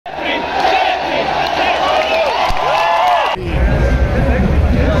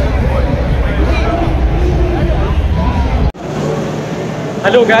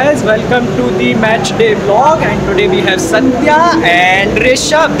Hello guys, welcome to the Matchday vlog, and today we have Satya and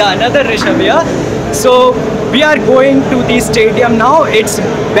Rishabh, the another Rishabh here. So we are going to the stadium now. It's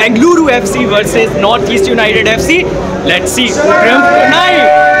Bengaluru FC versus NorthEast United FC. Let's see who triumphs tonight.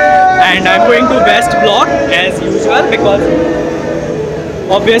 And I'm going to best vlog as usual because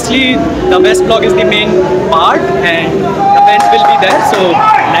obviously the best vlog is the main part and the fans will be there. So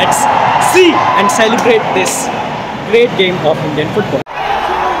let's see and celebrate this great game of Indian football.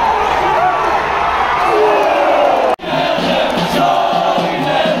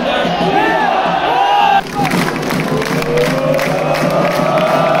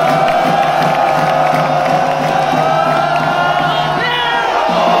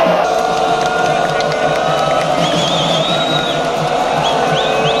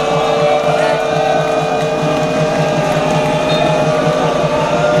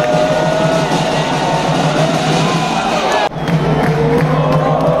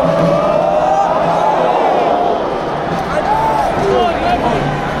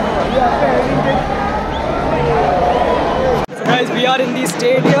 We are in the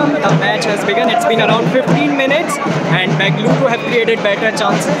stadium. The match has begun. It's been around 15 minutes and Bengaluru have created better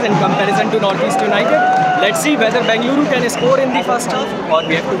chances in comparison to NorthEast United. Let's see whether Bengaluru can score in the first half or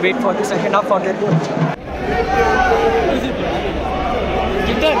we have to wait for the second half for their goal.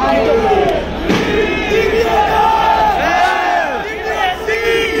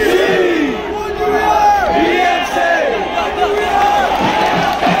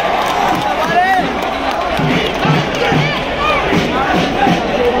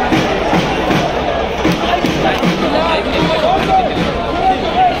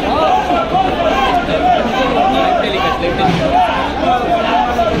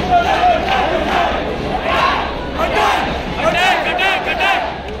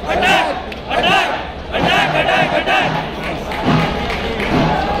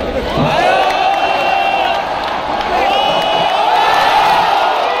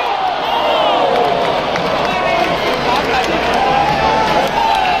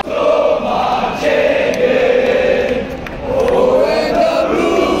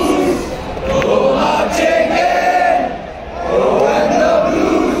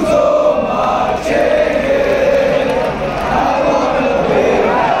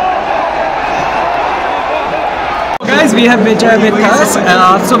 We have Vijay with us.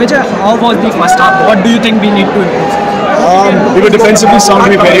 So Vijay, how was the first half? What do you think we need to improve? We were defensively sound, to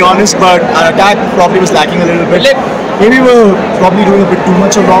be very honest, but our attack probably was lacking a little bit. Maybe we were probably doing a bit too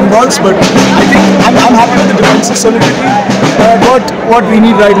much of wrong balls, but I think I'm happy with the defensive solidity. What we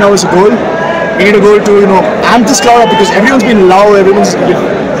need right now is a goal. We need a goal to amp this crowd up because everyone's been loud, everyone's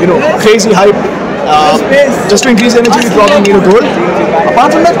been crazy hype. Just to increase energy, we probably need a goal.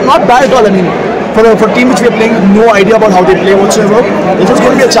 Apart from that, not bad at all. I mean, for a team which we are playing with no idea about how they play whatsoever, it was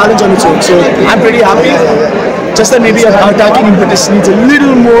going to be a challenge on its own. So I'm pretty happy. Just that maybe our attacking impetus needs a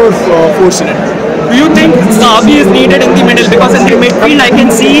little more force in it. Do you think Zabi is needed in the middle? Because in the midfield I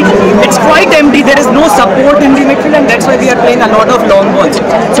can see it's quite empty. There is no support in the midfield and that's why we are playing a lot of long balls.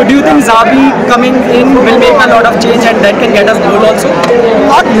 So do you think Zabi coming in will make a lot of change and that can get us goal also?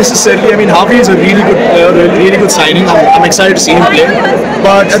 Not necessarily. I mean, Harvey is a really good player, a really good signing. I'm excited to see him play.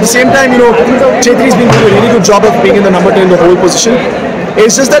 But at the same time, Chetri's been doing a really good job of being in the number 10 in the whole position.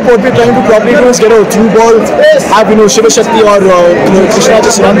 It's just that what we're trying to probably do is get a through ball, have Shiva Shakti or Krishna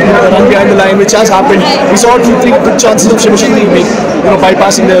just run behind the line, which has happened. We saw 2-3 good chances of Shiva Shakti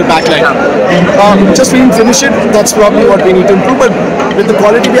bypassing their back line. Just we didn't finish it. That's probably what we need to improve. But with the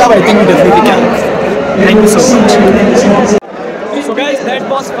quality we have, I think we definitely can. Thank you so much. So guys, that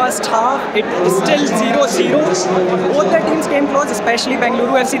was first half. It is still 0-0. Both the teams came close, especially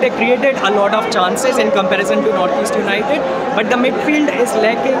Bengaluru FC. They created a lot of chances in comparison to NorthEast United. But the midfield is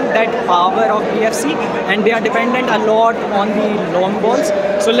lacking that power of BFC and they are dependent a lot on the long balls.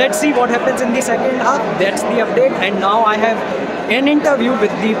 So let's see what happens in the second half. That's the update. And now I have an interview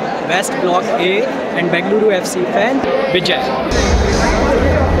with the West Block A and Bengaluru FC fan, Vijay.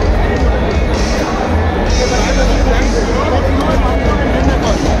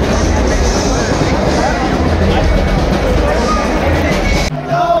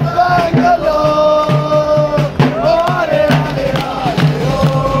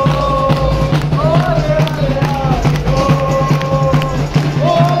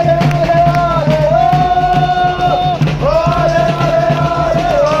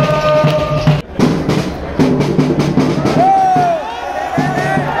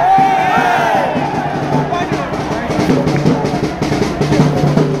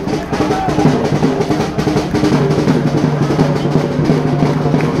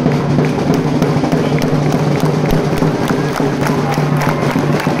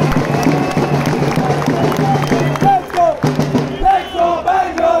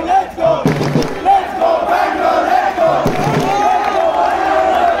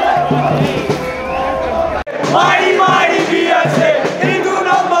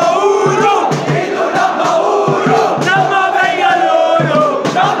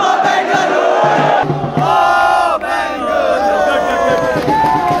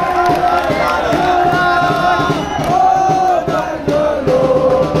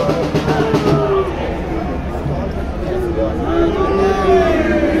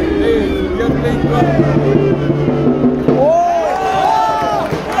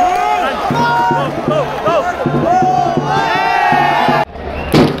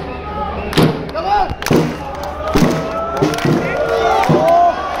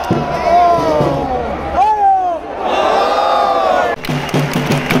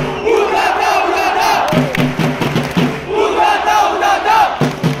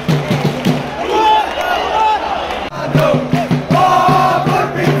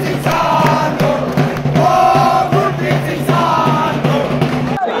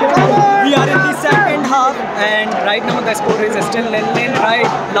 still nil-nil, right?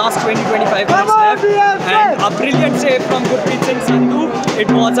 Last 20-25 minutes left. And a brilliant save from Gurpreet Singh Sandhu.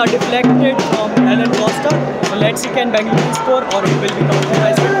 It was a deflected from Alan Costa. So let's see, can Bengaluru score or it will be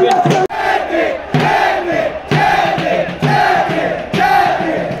compromised with win.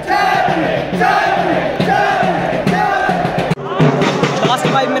 Last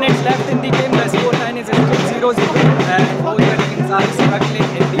 5 minutes left in the game. The scoreline is still 0-0 and both the teams are struggling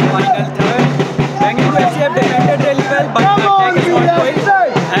in the final third. Bengaluru FC have defended really well, but the attack is not going,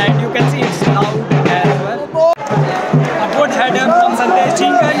 and you can see it's loud as well. A good header from Sandesh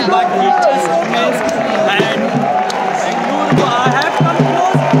Jingal, but he just missed. And Bengaluru have come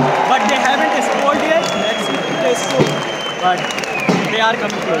close, but they haven't scored yet. Let's see if they score, but they are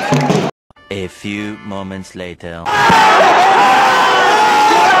coming close. A few moments later.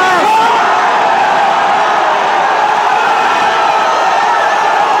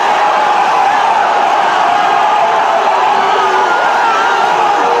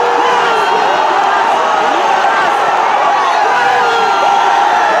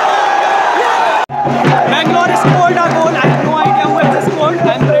 Bangalore scored a goal. I have no idea who has scored.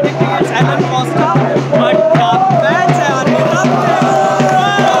 I'm predicting it's Alan Costa, but the fans are erupting.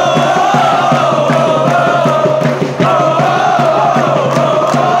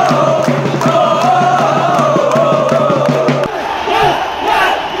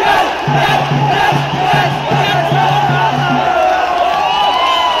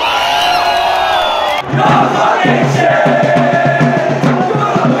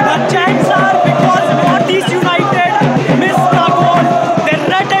 The chants are because Northeast United missed the goal. They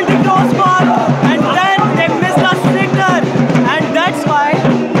rattled the crossbar and then they missed the signal, and that's why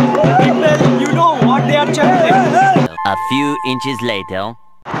people, you know what they are chanting. A few inches later.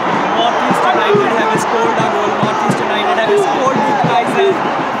 Northeast United have scored a goal. Northeast United have scored the equalizer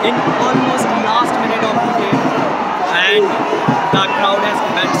in almost the last minute of the game, and the crowd has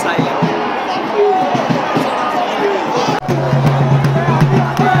went silent.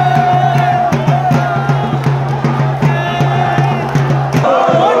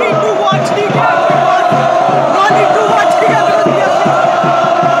 No need to watch the game because no need to watch the game because we are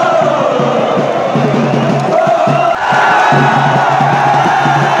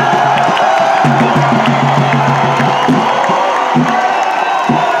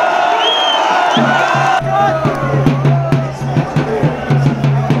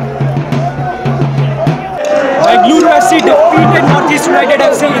Bengaluru FC defeated Northeast United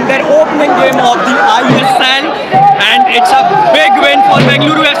FC in their opening game of the ISL, and it's a big win for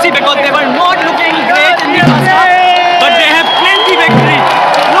Bengaluru FC because they were not looking great in the first half, but they have plenty victory.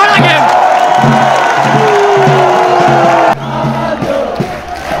 What a game!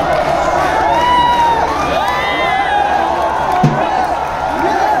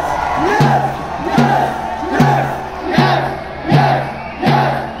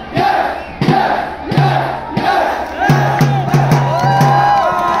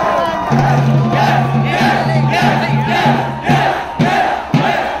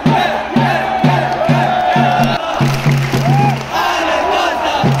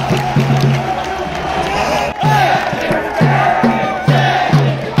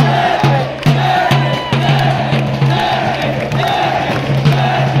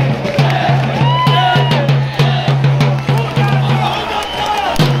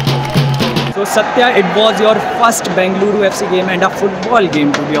 So Satya, it was your first Bengaluru FC game and a football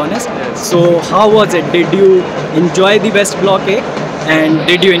game, to be honest. Yes. So how was it? Did you enjoy the West Block A? And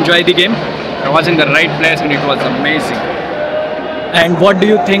did you enjoy the game? I was in the right place and it was amazing. And what do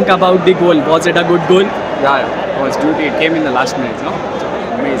you think about the goal? Was it a good goal? Yeah, it was duty. It came in the last minute, no?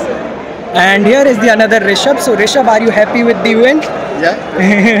 Amazing. And here is the another Rishabh. So Rishabh, are you happy with the win? Yeah.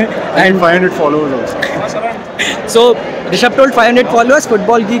 And 500 followers also. so Rishabh told 500 followers,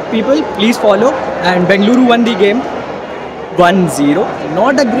 Football Geek people, please follow. And Bengaluru won the game 1-0.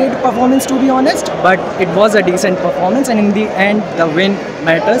 Not a great performance, to be honest, but it was a decent performance, and in the end the win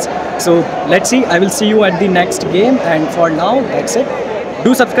matters. So let's see, I will see you at the next game, and for now that's it.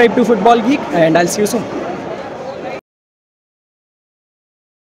 Do subscribe to Football Geek and I'll see you soon.